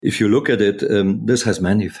If you look at it, this has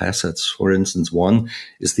many facets. For instance, one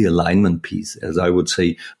is the alignment piece, as I would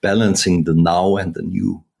say, balancing the now and the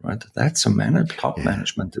new. Right, that's a top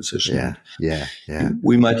management decision. Yeah.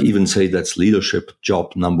 We might even say that's leadership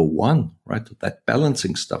job number one, right? That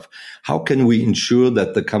balancing stuff. How can we ensure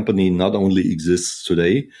that the company not only exists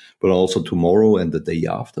today, but also tomorrow and the day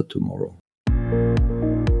after tomorrow?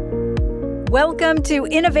 Welcome to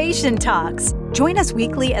Innovation Talks. Join us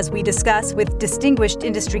weekly as we discuss with distinguished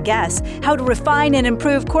industry guests how to refine and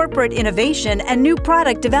improve corporate innovation and new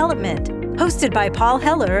product development. Hosted by Paul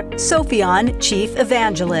Heller, Sopheon Chief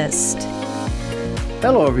Evangelist.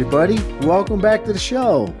 Hello, everybody. Welcome back to the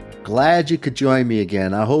show. Glad you could join me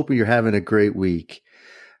again. I hope you're having a great week.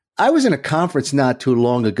 I was in a conference not too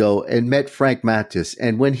long ago and met Frank Matus.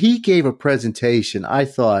 And when he gave a presentation, I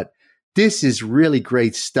thought, this is really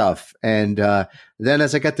great stuff. And then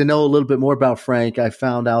as I got to know a little bit more about Frank, I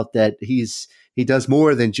found out that he does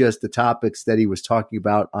more than just the topics that he was talking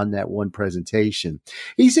about on that one presentation.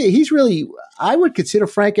 He's really, I would consider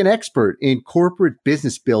Frank an expert in corporate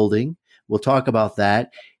business building. We'll talk about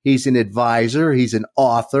that. He's an advisor. He's an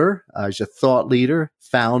author. He's a thought leader,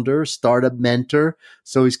 founder, startup mentor.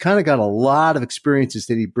 So he's kind of got a lot of experiences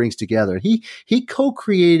that he brings together. He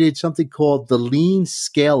co-created something called the Lean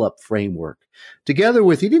Scale-Up Framework. He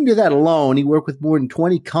didn't do that alone. He worked with more than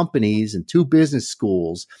 20 companies and 2 business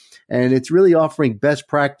schools. And it's really offering best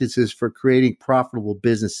practices for creating profitable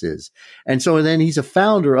businesses. And so then he's a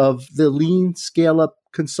founder of the Lean Scale-Up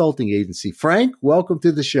Consulting Agency. Frank, welcome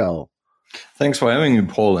to the show. Thanks for having me,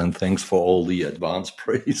 Paul, and thanks for all the advanced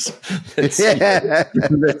praise. Let's see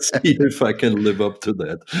if I can live up to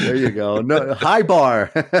that. There you go. No, high bar.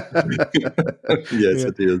 Yes,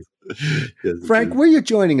 it is. Yes, Frank, where are you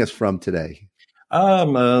joining us from today?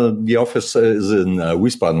 The office is in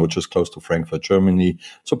Wiesbaden, which is close to Frankfurt, Germany.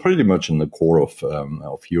 So pretty much in the core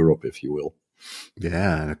of Europe, if you will.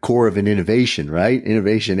 Yeah, a core of an innovation, right?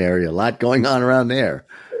 Innovation area, a lot going on around there.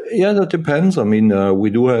 Yeah, that depends. I mean, we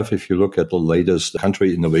do have, if you look at the latest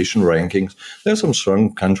country innovation rankings, there's some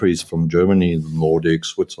strong countries from Germany, the Nordics,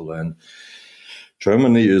 Switzerland.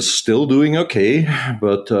 Germany is still doing okay,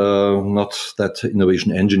 but not that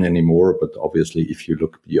innovation engine anymore. But obviously, if you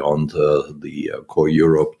look beyond the core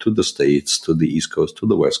Europe to the States, to the East Coast, to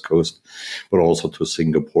the West Coast, but also to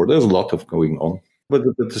Singapore, there's a lot of going on. But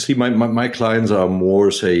to see, my clients are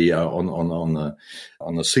more, say, on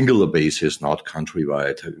a singular basis, not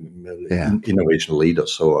countrywide, innovation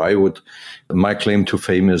leaders. So my claim to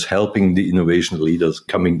fame is helping the innovation leaders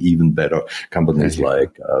coming even better. Companies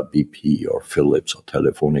like BP or Philips or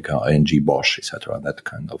Telefonica, ING, Bosch, etc. That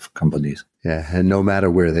kind of companies. Yeah, and no matter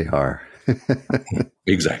where they are.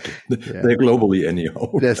 Exactly. Yeah. They're globally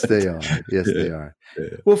anyhow. Yes, they are. Yes, they are.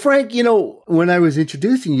 Yeah. Well, Frank, when I was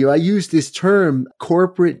introducing you, I used this term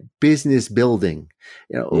corporate business building.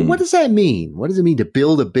 What does that mean? What does it mean to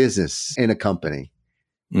build a business in a company?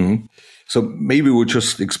 Mm-hmm. So maybe we'll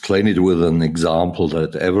just explain it with an example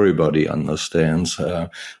that everybody understands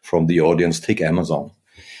from the audience. Take Amazon,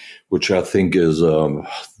 which I think is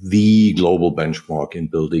the global benchmark in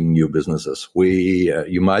building new businesses.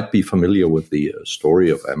 You might be familiar with the story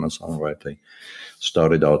of Amazon, right? They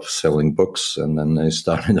started out selling books, and then they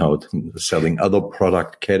started out selling other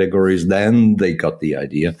product categories. Then they got the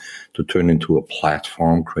idea to turn into a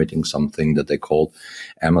platform, creating something that they called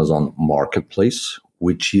Amazon Marketplace,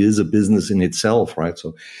 which is a business in itself, right?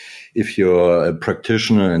 So if you're a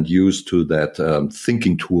practitioner and used to that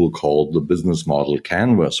thinking tool called the business model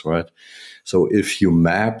canvas, right? So if you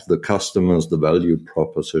map the customers, the value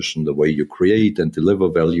proposition, the way you create and deliver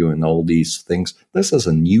value and all these things, this is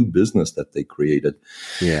a new business that they created.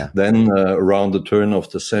 Yeah. Then around the turn of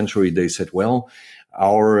the century, they said, well,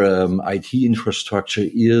 our IT infrastructure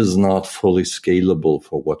is not fully scalable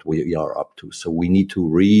for what we are up to. So we need to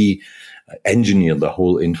re-engineer the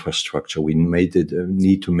whole infrastructure. We need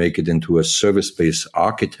to make it into a service-based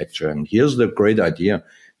architecture. And here's the great idea.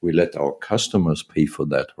 We let our customers pay for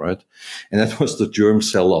that, right? And that was the germ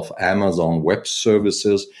cell of Amazon Web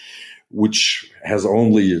Services, which has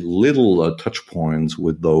only little touch points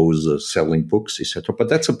with those selling books, etc. But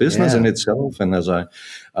that's a business in itself. And as I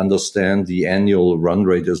understand, the annual run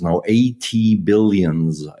rate is now 80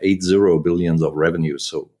 billions of revenue.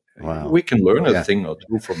 So we can learn a thing or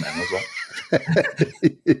two from Amazon.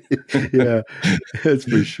 Yeah, that's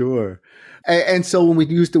for sure. And so when we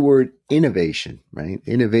use the word innovation, right?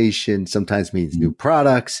 Innovation sometimes means new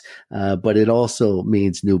products, but it also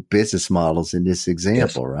means new business models in this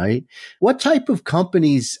example, right? What type of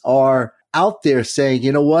companies are out there saying,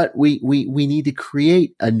 you know what, we need to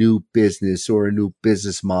create a new business or a new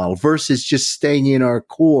business model versus just staying in our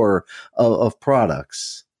core of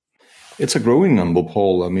products? It's a growing number,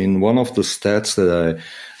 Paul. I mean, one of the stats that I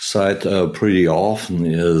cite pretty often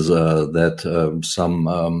is that some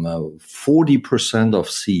 40% of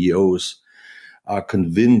CEOs are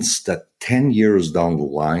convinced that 10 years down the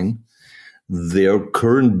line, their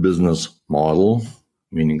current business model,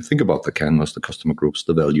 meaning think about the canvas, the customer groups,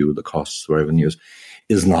 the value, the costs, revenues,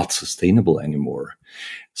 is not sustainable anymore.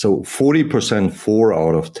 So 40%, 4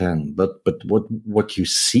 out of 10. But what you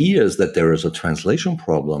see is that there is a translation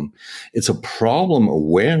problem. It's a problem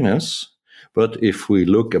awareness. But if we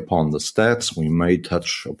look upon the stats, we may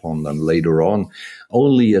touch upon them later on,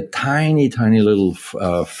 only a tiny, tiny little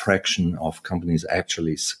fraction of companies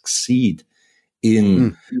actually succeed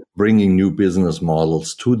in bringing new business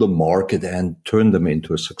models to the market and turn them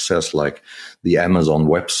into a success, like the Amazon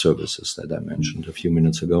Web Services that I mentioned a few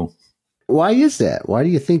minutes ago. Why is that? Why do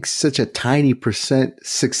you think such a tiny percent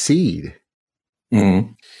succeed?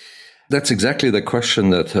 Mm-hmm. That's exactly the question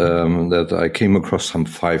that I came across some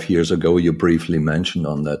 5 years ago. You briefly mentioned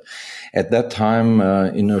on that. At that time,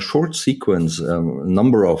 in a short sequence, a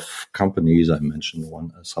number of companies, I mentioned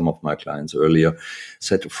some of my clients earlier,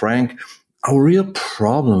 said, Frank, our real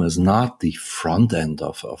problem is not the front end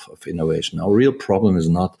of innovation. Our real problem is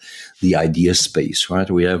not the idea space,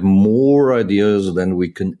 right? We have more ideas than we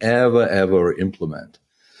can ever implement.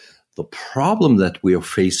 The problem that we are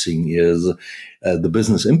facing is the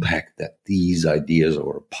business impact that these ideas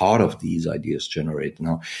or part of these ideas generate.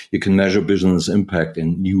 Now, you can measure business impact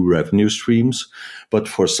in new revenue streams, but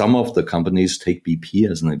for some of the companies, take BP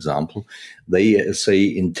as an example, they say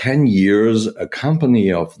in 10 years, a company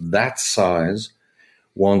of that size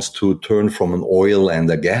wants to turn from an oil and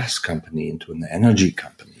a gas company into an energy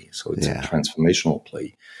company. So it's a transformational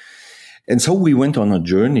play. And so we went on a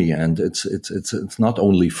journey, and it's not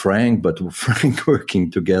only Frank, but Frank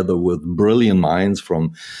working together with brilliant minds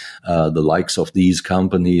from the likes of these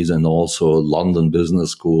companies and also London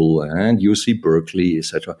Business School and UC Berkeley,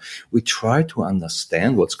 etc. We try to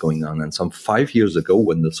understand what's going on. And some 5 years ago,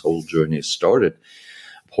 when this whole journey started,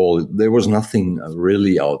 Paul, there was nothing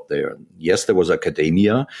really out there. Yes, there was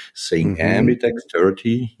academia saying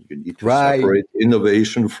ambidexterity. You need to separate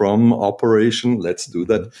innovation from operation. Let's do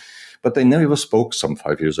that. But they never spoke some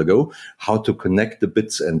 5 years ago how to connect the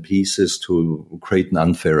bits and pieces to create an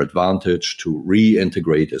unfair advantage, to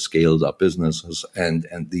reintegrate a scaled up businesses and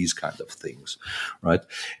these kind of things, right?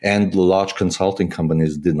 And the large consulting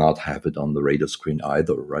companies did not have it on the radar screen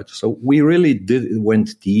either, right? So we really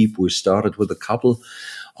went deep. We started with a couple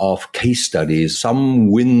of case studies, some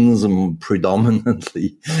wins and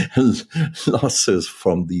predominantly losses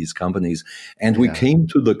from these companies. And we came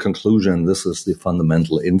to the conclusion, this is the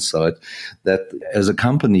fundamental insight, that as a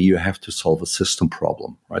company, you have to solve a system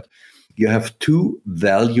problem, right? You have two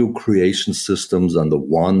value creation systems under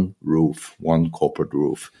one roof, one corporate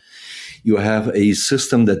roof. You have a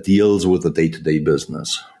system that deals with the day-to-day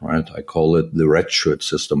business, right? I call it the red shirt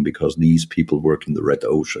system because these people work in the red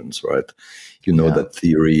oceans, right? You know that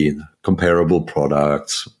theory, comparable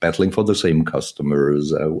products, battling for the same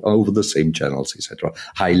customers, over the same channels, etc.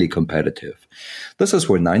 Highly competitive. This is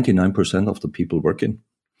where 99% of the people work in.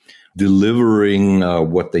 Delivering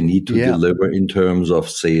what they need to deliver in terms of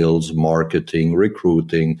sales, marketing,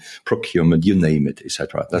 recruiting, procurement, you name it,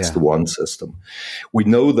 etc. That's the one system. We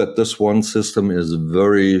know that this one system is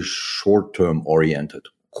very short-term oriented,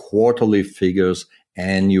 quarterly figures,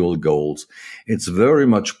 annual goals. It's very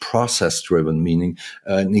much process-driven, meaning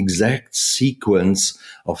an exact sequence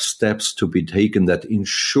of steps to be taken that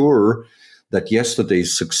ensure that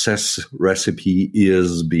yesterday's success recipe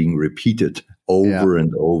is being repeated over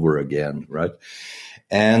and over again, right?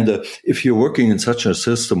 And if you're working in such a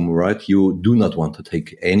system, right, you do not want to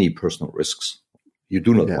take any personal risks. You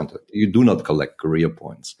do not want to. You do not collect career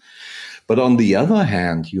points. But on the other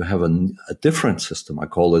hand, you have a different system. I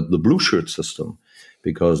call it the blue shirt system,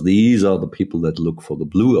 because these are the people that look for the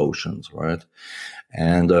blue oceans, right?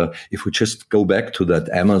 And if we just go back to that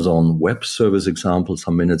Amazon Web Service example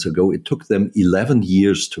some minutes ago, it took them 11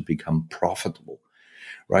 years to become profitable,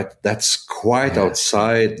 right? That's quite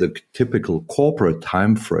outside the typical corporate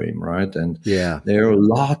time frame, right? And there are a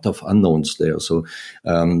lot of unknowns there. So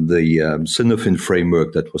the Sinofin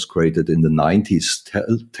framework that was created in the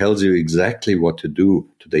 90s tells you exactly what to do.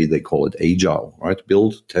 Today they call it agile, right?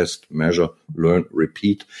 Build, test, measure, learn,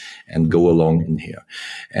 repeat, and go along in here.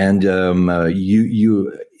 And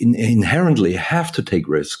you inherently have to take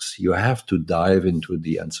risks. You have to dive into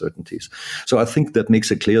the uncertainties. So I think that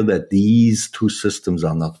makes it clear that these two systems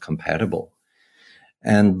are not compatible.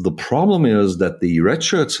 And the problem is that the red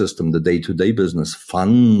shirt system, the day-to-day business,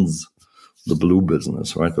 funds the blue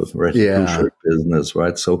business, right? The blue shirt business,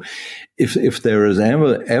 right? So if there is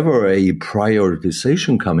ever a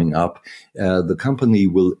prioritization coming up, the company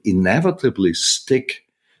will inevitably stick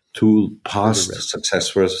to past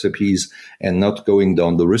success recipes and not going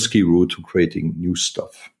down the risky route to creating new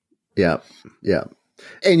stuff. Yeah, yeah.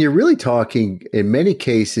 And you're really talking, in many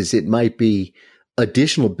cases, it might be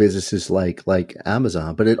additional businesses like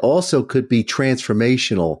Amazon, but it also could be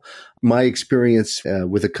transformational. My experience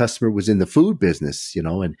with a customer was in the food business,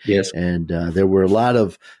 and there were a lot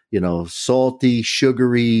of, salty,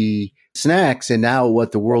 sugary snacks. And now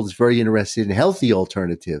what the world is very interested in, healthy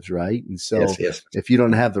alternatives, right? And so if you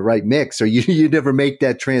don't have the right mix, or you never make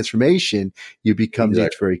that transformation, you become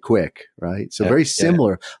niche very quick, right? So very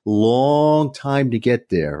similar, long time to get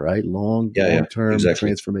there, right? Long-term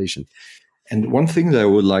transformation. And one thing that I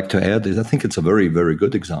would like to add is I think it's a very, very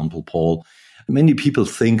good example, Paul. Many people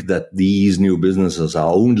think that these new businesses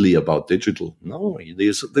are only about digital. No,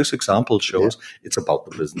 this example shows it's about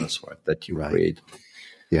the business, right, that you create.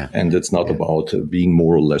 Yeah. And it's not about being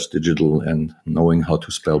more or less digital and knowing how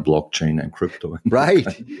to spell blockchain and crypto. Right.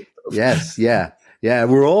 Yes. Yeah. Yeah.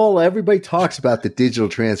 Everybody talks about the digital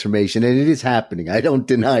transformation, and it is happening. I don't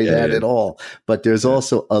deny that at all. But there's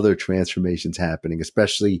also other transformations happening,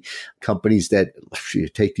 especially companies that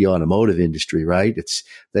take the automotive industry, right?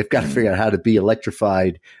 They've got to figure out how to be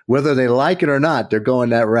electrified, whether they like it or not. They're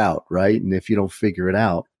going that route, right? And if you don't figure it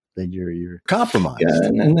out, then you're compromised.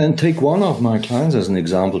 Yeah, and take one of my clients as an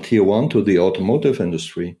example, tier one to the automotive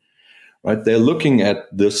industry, right? They're looking at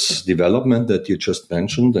this development that you just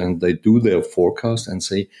mentioned, and they do their forecast and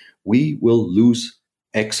say, we will lose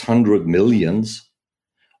X hundred millions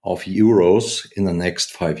of euros in the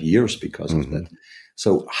next 5 years because of that.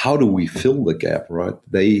 So how do we fill the gap, right?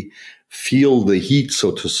 They feel the heat,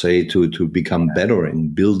 so to say, to become better in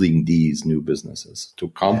building these new businesses, to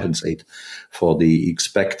compensate for the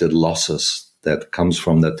expected losses that comes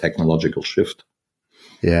from the technological shift.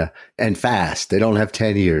 Yeah, and fast. They don't have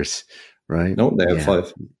 10 years, right? No, they have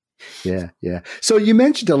 5. Yeah, yeah. So you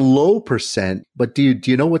mentioned a low percent, but do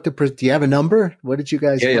you know what do you have a number? What did you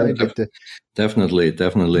guys find? Definitely.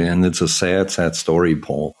 And it's a sad story,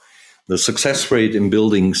 Paul. The success rate in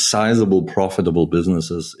building sizable, profitable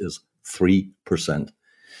businesses is 3%.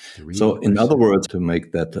 So in other words, to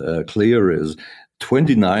make that clear, is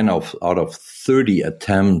 29 out of 30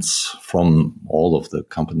 attempts from all of the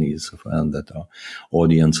companies that our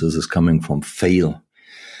audiences is coming from fail.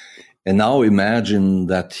 And now imagine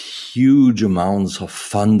that huge amounts of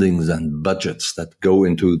fundings and budgets that go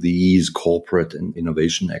into these corporate and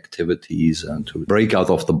innovation activities and to break out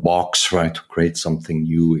of the box, right, to create something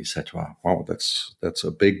new, etc. Wow, that's a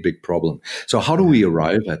big, big problem. So how do we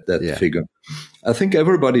arrive at that figure? I think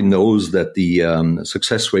everybody knows that the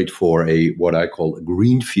success rate for what I call a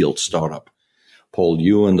greenfield startup. Paul,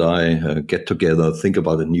 you and I get together, think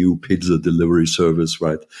about a new pizza delivery service,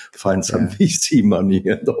 right? Find some VC money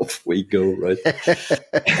and off we go, right?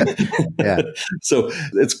 So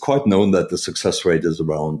it's quite known that the success rate is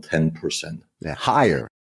around 10%. Yeah, higher.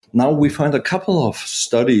 Now we find a couple of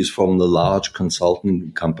studies from the large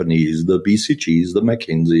consulting companies, the BCGs, the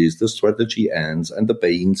McKinseys, the Strategy Ants, and the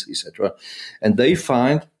Bains, etc. And they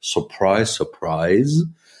find, surprise, surprise,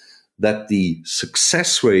 that the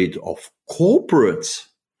success rate of corporates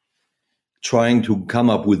trying to come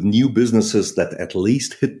up with new businesses that at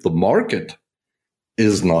least hit the market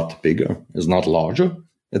is not bigger, is not larger.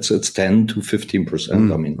 It's 10 to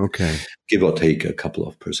 15%. Give or take a couple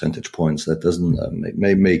of percentage points. That doesn't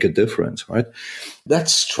may make a difference, right?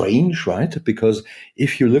 That's strange, right? Because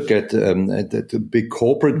if you look at the big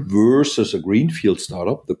corporate versus a greenfield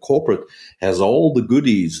startup, the corporate has all the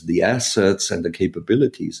goodies, the assets, and the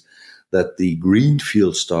capabilities that the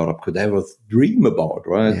greenfield startup could ever dream about,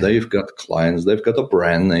 right? Yeah. They've got clients, they've got a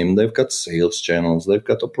brand name, they've got sales channels, they've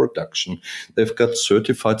got a production, they've got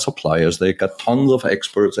certified suppliers, they've got tons of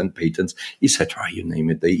experts and patents, etc. You name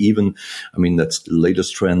it. They even, that's the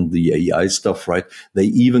latest trend, the AI stuff, right? They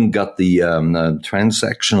even got the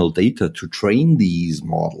transactional data to train these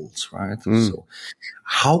models, right? So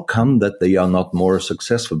how come that they are not more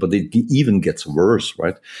successful? But it even gets worse,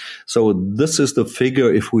 right? So this is the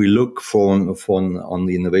figure if we look on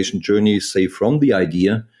the innovation journey, say from the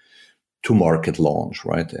idea to market launch,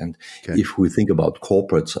 right? And if we think about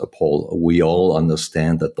corporates, Paul, we all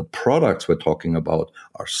understand that the products we're talking about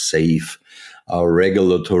are safe, are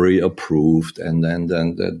regulatory approved, and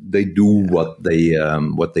then they do what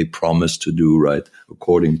they promise to do, right,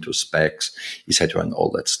 according to specs, etc., and all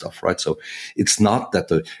that stuff, right? So it's not that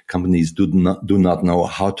the companies do not know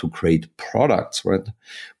how to create products, right,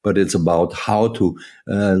 but it's about how to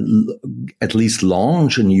at least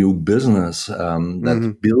launch a new business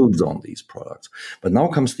that builds on these products. But now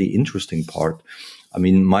comes the interesting part. I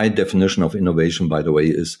mean, my definition of innovation, by the way,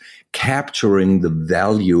 is capturing the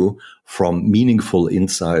value from meaningful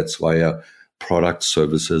insights via product,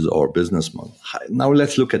 services, or business model. Now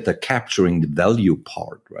let's look at the capturing the value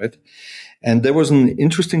part, right? And there was an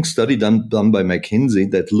interesting study done by McKinsey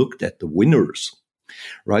that looked at the winners,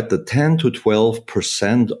 right? The 10 to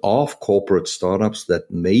 12% of corporate startups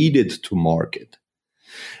that made it to market.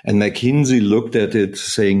 And McKinsey looked at it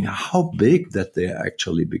saying how big that they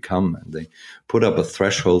actually become. And they put up a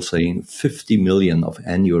threshold saying 50 million of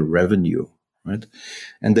annual revenue, right?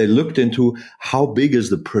 And they looked into how big is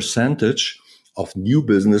the percentage of new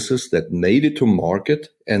businesses that made it to market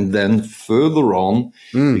and then further on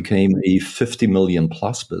became a 50 million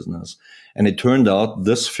plus business. And it turned out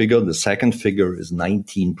this figure, the second figure, is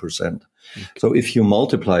 19%. Okay. So if you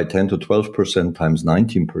multiply 10 to 12% times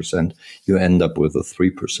 19%, you end up with a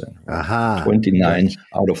 3%. Right? 29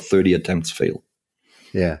 out of 30 attempts fail.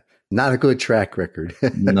 Yeah. Not a good track record.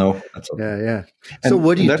 No. That's okay. Yeah. So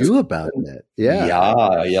what do you do about that?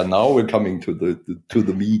 Yeah. Now we're coming to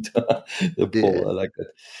the meat. Paul, I like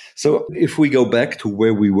that. So if we go back to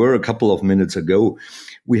where we were a couple of minutes ago,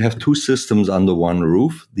 we have two systems under one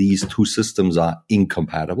roof. These two systems are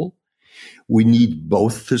incompatible. We need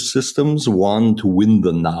both the systems, one to win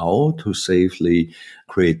the now, to safely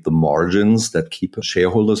create the margins that keep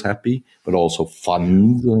shareholders happy, but also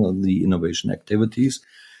fund the innovation activities,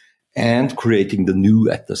 and creating the new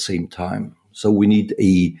at the same time. So we need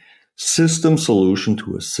a system solution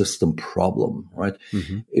to a system problem, right?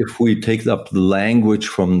 Mm-hmm. If we take up the language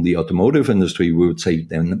from the automotive industry, we would say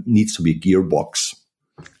there needs to be a gearbox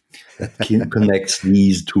that connects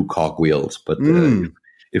these two cogwheels. But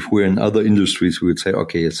if we're in other industries, we would say,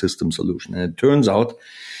 okay, a system solution. And it turns out,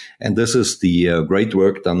 and this is the great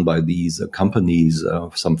work done by these companies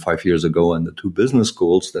some 5 years ago and the two business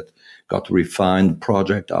schools that got refined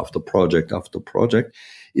project after project after project,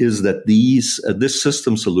 is that this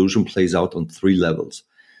system solution plays out on three levels.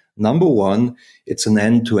 Number one, it's an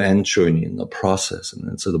end-to-end journey in the process,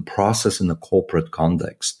 and it's a process in a corporate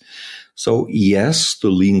context. So yes, the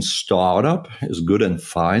lean startup is good and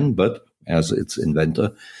fine, but as its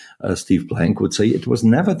inventor, Steve Blank, would say, it was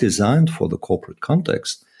never designed for the corporate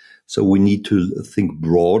context. So we need to think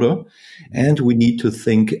broader, and we need to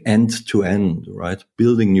think end to end, right?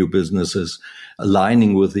 Building new businesses,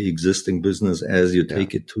 aligning with the existing business as you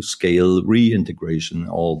take it to scale, reintegration,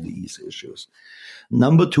 all these issues.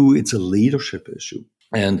 Number two, it's a leadership issue.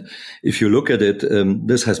 And if you look at it,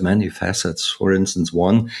 this has many facets. For instance,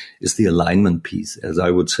 one is the alignment piece, as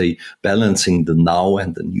I would say, balancing the now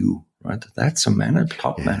and the new. Right, that's a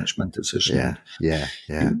top management decision. Yeah.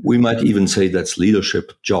 We might even say that's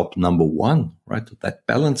leadership job number one, right? That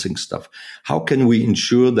balancing stuff. How can we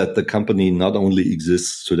ensure that the company not only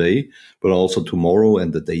exists today, but also tomorrow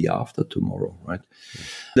and the day after tomorrow, right? Yeah.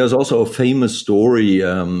 There's also a famous story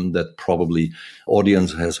that probably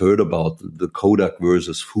audience has heard about, the Kodak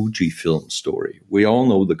versus Fujifilm story. We all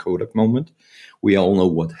know the Kodak moment. We all know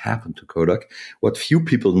what happened to Kodak. What few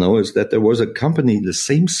people know is that there was a company the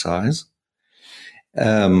same size,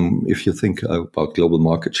 if you think about global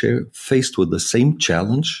market share, faced with the same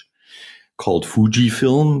challenge, called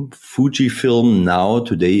Fujifilm. Fujifilm now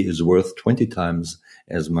today is worth 20 times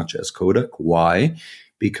as much as Kodak. Why?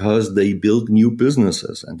 Because they build new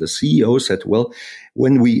businesses. And the CEO said, well,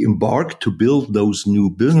 when we embark to build those new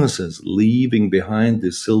businesses, leaving behind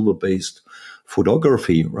the silver-based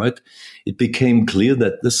photography, right? It became clear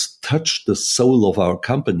that this touched the soul of our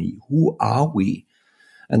company. Who are we?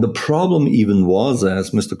 And the problem even was,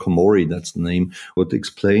 as Mr. Komori, that's the name, would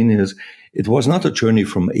explain, is it was not a journey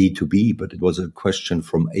from A to B, but it was a question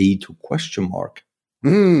from A to question mark.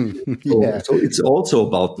 So it's also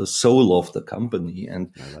about the soul of the company.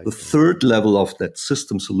 And the third level of that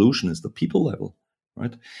system solution is the people level.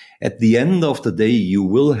 Right. At the end of the day, you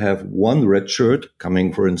will have one red shirt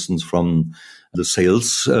coming, for instance, from the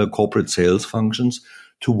sales, corporate sales functions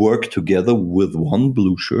to work together with one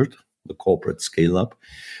blue shirt, the corporate scale up.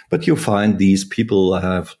 But you find these people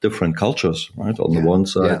have different cultures, right? On the one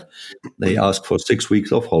side, they ask for 6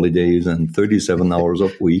 weeks of holidays and 37 hours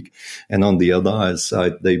of week. And on the other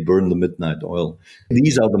side, they burn the midnight oil.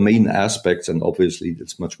 These are the main aspects. And obviously,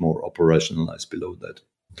 it's much more operationalized below that.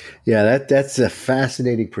 Yeah, that's a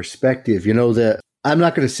fascinating perspective. You know, I'm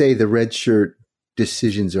not going to say the red shirt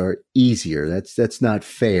decisions are easier. That's not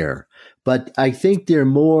fair. But I think they're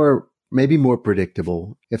maybe more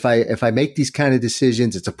predictable. If I make these kind of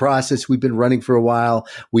decisions, it's a process we've been running for a while.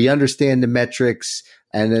 We understand the metrics,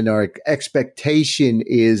 and then our expectation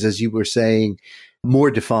is, as you were saying,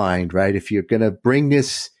 more defined, right? If you're going to bring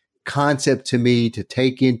this concept to me to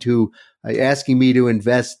take into asking me to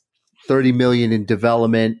invest $30 million in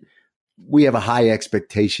development, we have a high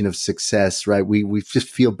expectation of success, right? We just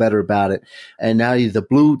feel better about it. And now the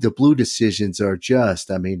blue decisions are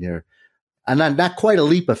just, I mean, they're not quite a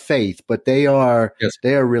leap of faith, but they are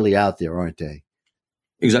really out there, aren't they?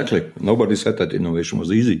 Exactly. Nobody said that innovation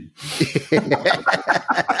was easy.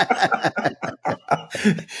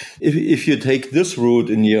 If you take this route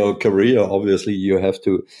in your career, obviously you have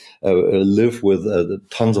to live with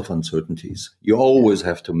tons of uncertainties. You always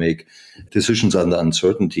have to make decisions under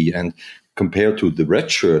uncertainty. And compared to the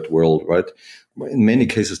red shirt world, right, in many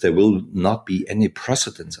cases there will not be any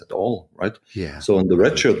precedence at all, right? Yeah. So in the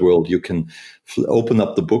red shirt world, you can open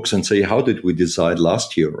up the books and say, how did we decide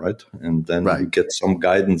last year, right? And then you get some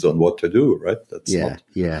guidance on what to do, right? That's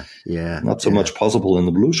not so much possible in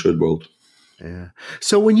the blue shirt world. Yeah.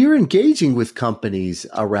 So when you're engaging with companies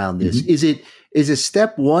around this, is it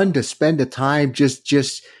step one to spend the time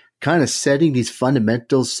just kind of setting these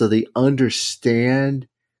fundamentals so they understand,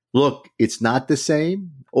 look, it's not the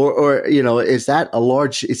same? Or is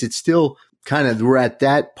it still kind of, we're at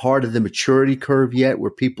that part of the maturity curve yet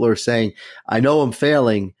where people are saying, I know I'm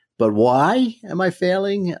failing, but why am I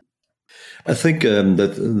failing? I think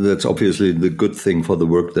that's obviously the good thing for the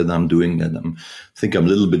work that I'm doing. And I think I'm a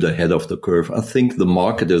little bit ahead of the curve. I think the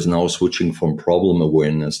market is now switching from problem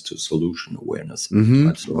awareness to solution awareness. Mm-hmm.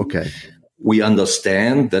 Right? So okay. We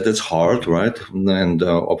understand that it's hard, right? And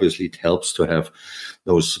obviously it helps to have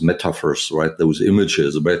those metaphors, right? Those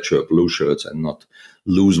images, red shirt, blue shirts, and not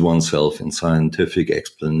lose oneself in scientific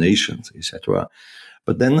explanations, etc.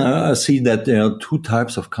 But then I see that there are two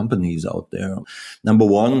types of companies out there. Number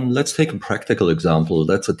one, let's take a practical example.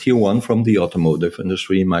 That's a tier one from the automotive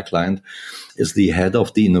industry. My client is the head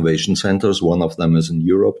of the innovation centers. One of them is in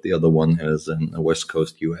Europe. The other one is in the West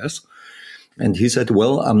Coast US. And he said,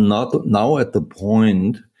 well, I'm not now at the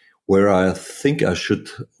point where I think I should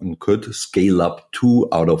and could scale up 2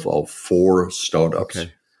 out of our 4 startups.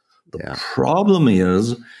 Okay. The problem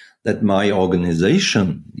is that my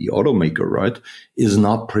organization, the automaker, right, is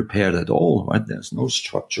not prepared at all, right? There's no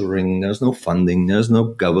structuring, there's no funding, there's no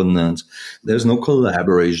governance, there's no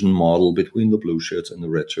collaboration model between the blue shirts and the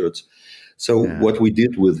red shirts. So what we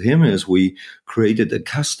did with him is we created a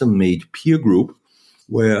custom-made peer group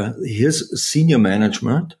where his senior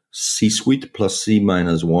management, C-suite plus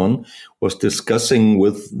C-1, was discussing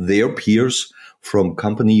with their peers from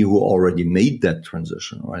company who already made that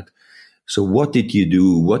transition, right? So what did you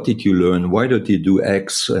do? What did you learn? Why did you do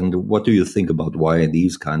X? And what do you think about Y?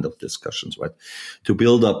 These kind of discussions, right? To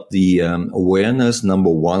build up the awareness, number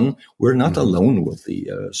one, we're not alone with the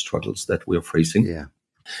struggles that we're facing. Yeah.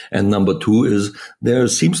 And number two is there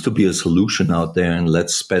seems to be a solution out there, and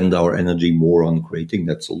let's spend our energy more on creating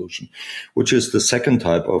that solution, which is the second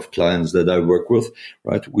type of clients that I work with,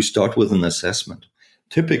 right? We start with an assessment.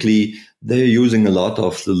 Typically, they're using a lot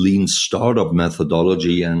of the lean startup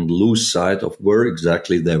methodology and lose sight of where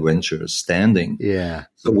exactly their venture is standing. Yeah.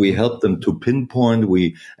 So we help them to pinpoint,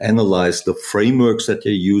 we analyze the frameworks that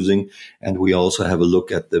they're using, and we also have a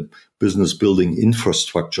look at the business building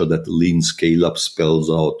infrastructure that the lean scale up spells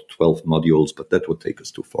out, 12 modules, but that would take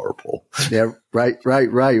us too far, Paul. Yeah, right.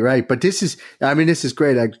 But this is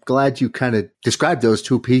great. I'm glad you kind of described those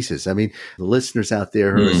two pieces. I mean, the listeners out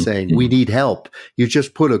there who are saying, we need help. You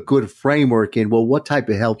just put a good framework in. Well, what type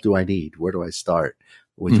of help do I need? Where do I start?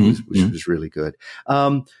 Which was really good.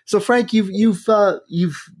 So Frank,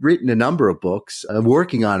 you've written a number of books,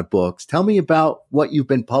 working on books. Tell me about what you've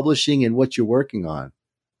been publishing and what you're working on.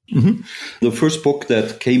 Mm-hmm. The first book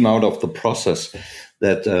that came out of the process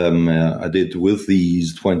that I did with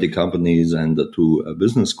these 20 companies and the 2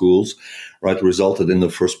 business schools, right, resulted in the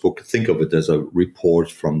first book. Think of it as a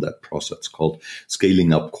report from that process called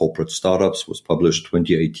Scaling Up Corporate Startups, was published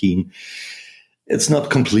 2018. It's not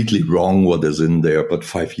completely wrong what is in there, but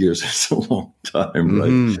 5 years is a long time, right?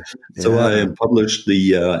 Mm-hmm. So I published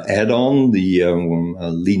the add-on, the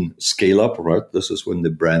Lean Scale-Up, right? This is when the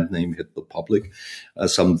brand name hit the public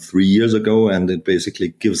some 3 years ago, and it basically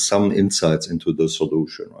gives some insights into the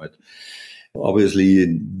solution, right?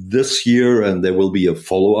 obviously this year, and there will be a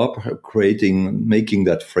follow-up, making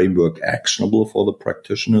that framework actionable for the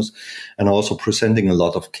practitioners, and also presenting a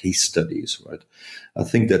lot of case studies, right? I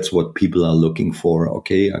think that's what people are looking for.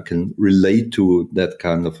 Okay, I can relate to that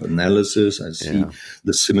kind of analysis. I see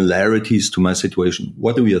the similarities to my situation.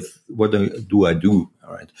 What do I do?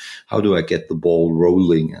 All right. How do I get the ball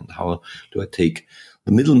rolling, and how do I take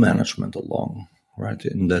the middle management along, right,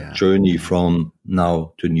 in that journey from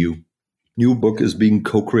now to new? New book is being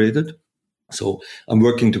co-created. So I'm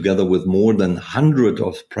working together with more than 100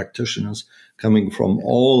 of practitioners coming from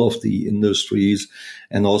all of the industries,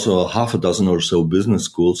 and also half a dozen or so business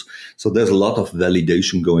schools. So there's a lot of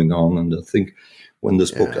validation going on. And I think when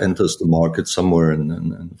this book enters the market somewhere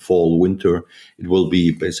in fall, winter, it will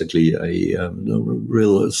be basically a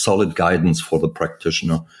real solid guidance for the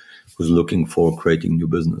practitioner who's looking for creating new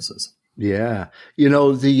businesses. Yeah. You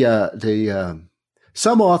know,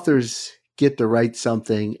 some authors get to write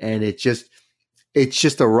something and it's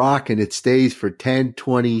just a rock and it stays for 10,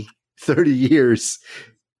 20, 30 years.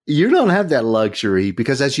 You don't have that luxury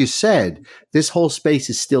because, as you said, this whole space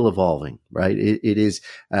is still evolving, right? It is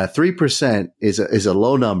 3% is a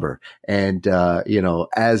low number. And,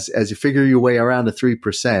 as you figure your way around the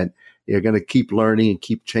 3%, you're going to keep learning and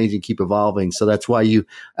keep changing, keep evolving. So that's why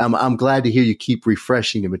I'm glad to hear you keep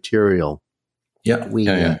refreshing the material.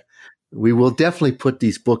 Yeah. We will definitely put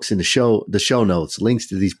these books in the show notes, links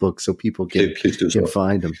to these books so people can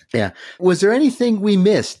find them. Yeah. Was there anything we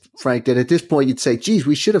missed, Frank, that at this point you'd say, geez,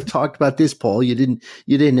 we should have talked about this, Paul? You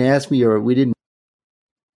didn't ask me, or we didn't.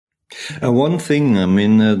 One thing, I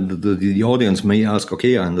mean, the audience may ask,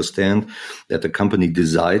 okay, I understand that the company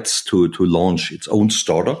decides to launch its own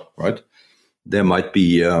startup, right? There might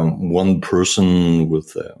be one person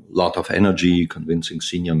with a lot of energy convincing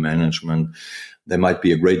senior management. There might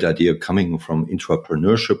be a great idea coming from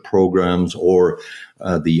entrepreneurship programs, or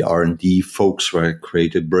the R&D folks who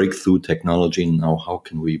created breakthrough technology. Now, how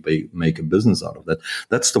can we make a business out of that?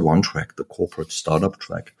 That's the one track, the corporate startup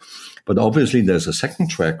track. But obviously, there's a second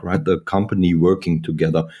track, right? The company working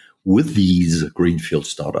together with these greenfield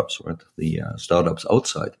startups, right? The startups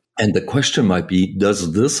outside. And the question might be,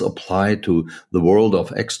 does this apply to the world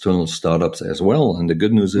of external startups as well? And the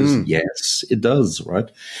good news is, yes, it does,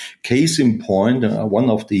 right? Case in point, one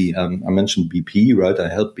of the, I mentioned BP, right? I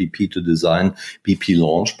helped BP to design BP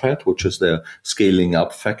Launchpad, which is their scaling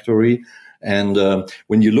up factory. And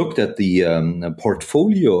when you looked at the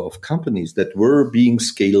portfolio of companies that were being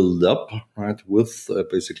scaled up, right, with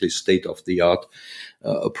basically state-of-the-art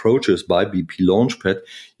approaches by BP Launchpad,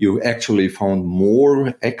 you actually found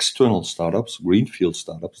more external startups, greenfield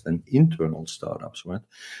startups, than internal startups, right?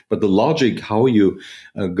 But the logic, how you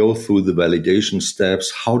go through the validation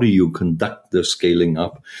steps, how do you conduct the scaling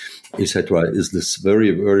up, etc., is this very,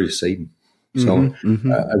 very same. So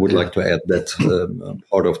I would like to add that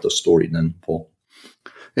part of the story then, Paul.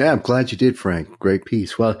 Yeah, I'm glad you did, Frank. Great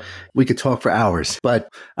piece. Well, we could talk for hours,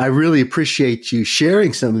 but I really appreciate you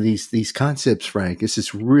sharing some of these concepts, Frank. This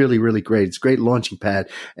is really, really great. It's a great launching pad.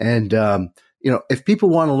 And, if people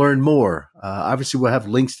want to learn more, obviously we'll have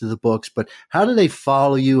links to the books, but how do they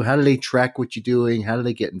follow you? How do they track what you're doing? How do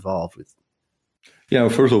they get involved with? Yeah,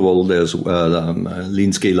 first of all, there's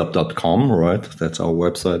leanscaleup.com, right? That's our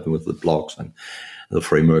website with the blogs and the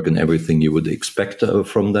framework and everything you would expect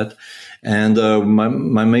from that. And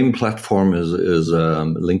my main platform is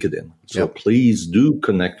LinkedIn. So please do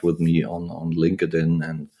connect with me on LinkedIn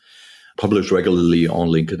and publish regularly on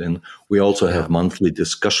LinkedIn. We also have monthly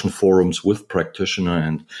discussion forums with practitioners.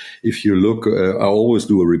 And if you look, I always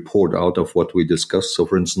do a report out of what we discussed. So,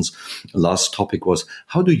 for instance, the last topic was,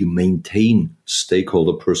 how do you maintain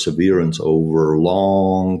stakeholder perseverance over a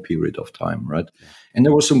long period of time, right? And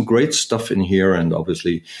there was some great stuff in here. And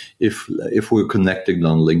obviously, if we're connecting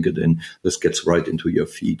on LinkedIn, this gets right into your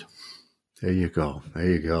feed. There you go.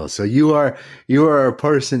 So you are a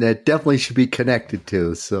person that definitely should be connected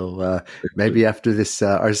to. So maybe after this,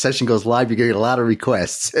 our session goes live, you're getting a lot of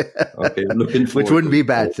requests. Okay, looking forward. Which wouldn't be a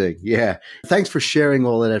bad thing. Yeah. Thanks for sharing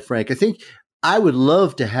all of that, Frank. I think I would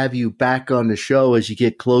love to have you back on the show as you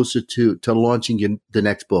get closer to launching the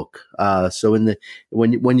next book. So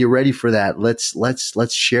when you're ready for that,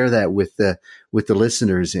 let's share that with the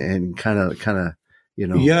listeners and kind of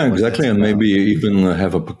Yeah, exactly. And maybe even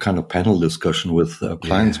have a kind of panel discussion with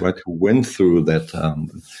clients, right, who went through that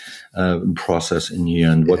process in here,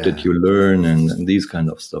 and what did you learn, and these kind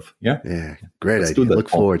of stuff. Yeah. Great idea. Look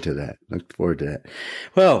forward to that.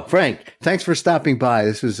 Well, Frank, thanks for stopping by.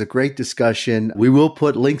 This was a great discussion. We will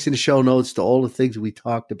put links in the show notes to all the things we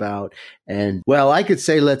talked about. And well, I could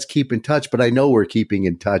say let's keep in touch, but I know we're keeping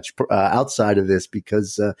in touch outside of this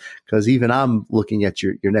because even I'm looking at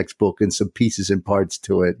your next book and some pieces and parts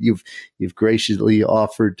to it. You've graciously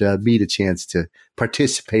offered me the chance to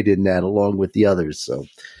participate in that along with the others. So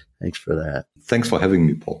thanks for that. Thanks for having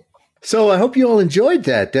me, Paul. So I hope you all enjoyed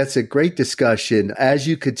that. That's a great discussion. As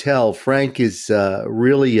you could tell, Frank is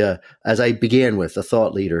really, as I began with, a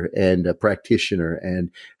thought leader and a practitioner, and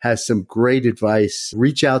has some great advice.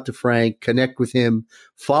 Reach out to Frank, connect with him,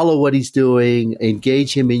 follow what he's doing,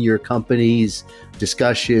 engage him in your company's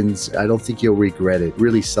discussions. I don't think you'll regret it.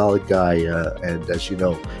 Really solid guy. And as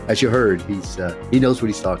you heard, he knows what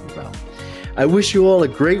he's talking about. I wish you all a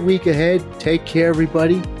great week ahead. Take care,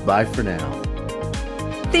 everybody. Bye for now.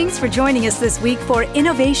 Thanks for joining us this week for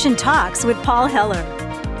Innovation Talks with Paul Heller.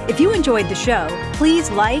 If you enjoyed the show, please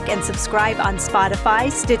like and subscribe on Spotify,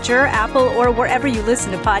 Stitcher, Apple, or wherever you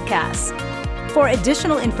listen to podcasts. For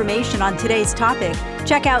additional information on today's topic,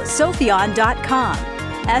 check out Sopheon.com,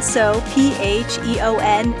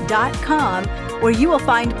 Sopheon.com, where you will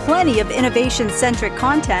find plenty of innovation-centric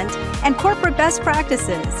content and corporate best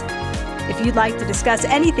practices. If you'd like to discuss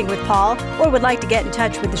anything with Paul or would like to get in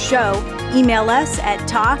touch with the show, email us at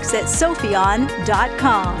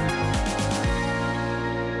talks@sopheon.com.